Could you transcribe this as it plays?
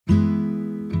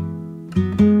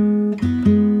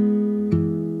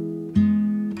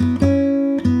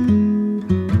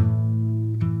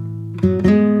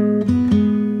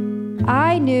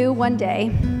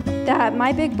day that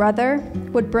my big brother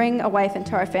would bring a wife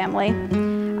into our family.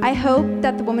 I hoped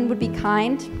that the woman would be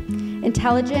kind,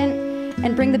 intelligent,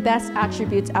 and bring the best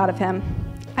attributes out of him.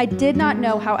 I did not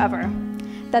know, however,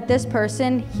 that this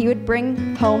person he would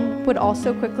bring home would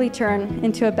also quickly turn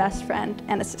into a best friend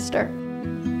and a sister.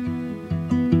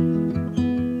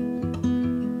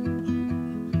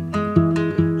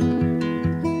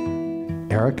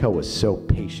 Erica was so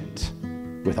patient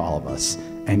with all of us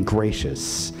and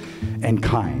gracious and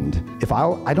kind.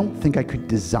 I don't think I could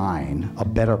design a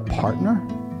better partner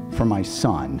for my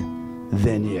son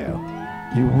than you.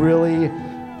 You really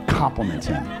compliment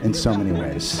him in so many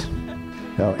ways.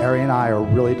 So Ari and I are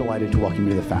really delighted to welcome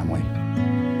you to the family.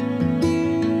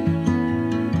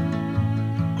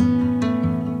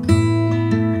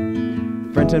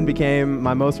 Brenton became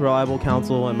my most reliable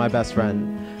counsel and my best friend.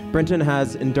 Brenton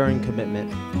has enduring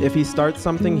commitment. If he starts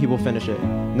something, he will finish it.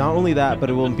 Not only that, but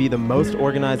it will be the most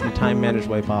organized and time-managed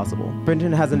way possible.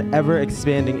 Brenton has an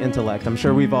ever-expanding intellect. I'm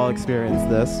sure we've all experienced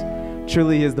this.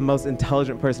 Truly, he is the most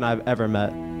intelligent person I've ever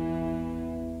met.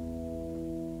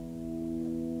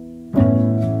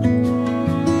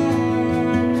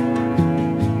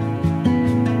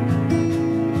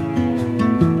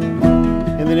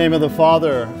 In the name of the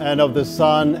Father, and of the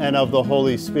Son, and of the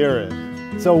Holy Spirit.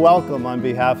 So welcome on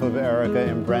behalf of Erica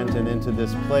and Brenton into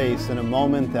this place in a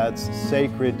moment that's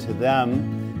sacred to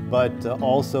them, but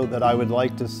also that I would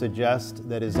like to suggest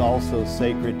that is also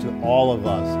sacred to all of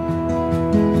us.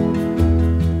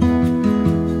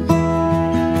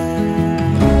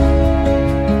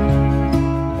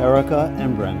 Erica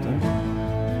and Brenton,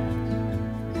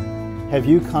 have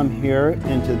you come here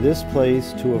into this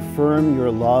place to affirm your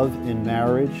love in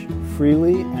marriage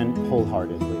freely and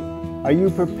wholeheartedly? Are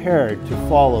you prepared to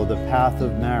follow the path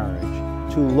of marriage,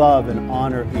 to love and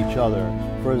honor each other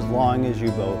for as long as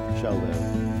you both shall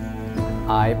live?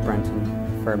 I, Brenton,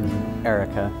 affirm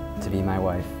Erica to be my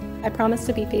wife. I promise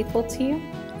to be faithful to you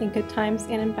in good times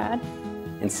and in bad,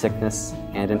 in sickness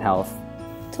and in health,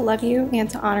 to love you and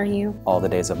to honor you all the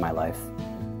days of my life.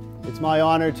 It's my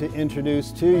honor to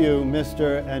introduce to you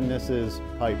Mr. and Mrs.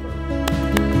 Piper.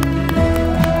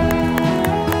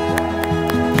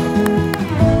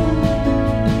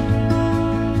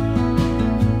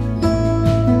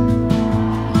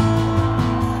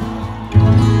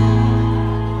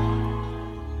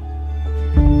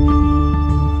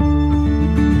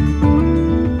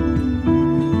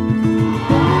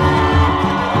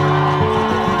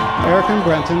 Erica and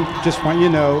Brenton, just want you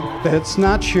to know that it's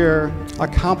not your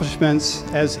accomplishments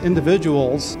as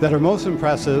individuals that are most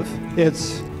impressive.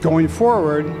 It's going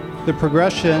forward, the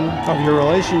progression of your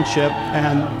relationship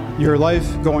and your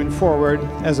life going forward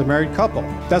as a married couple.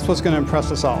 That's what's going to impress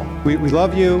us all. We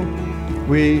love you.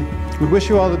 We wish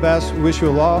you all the best. We wish you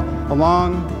a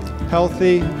long,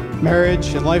 healthy marriage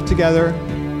and life together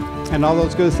and all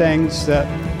those good things that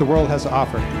the world has to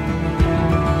offer.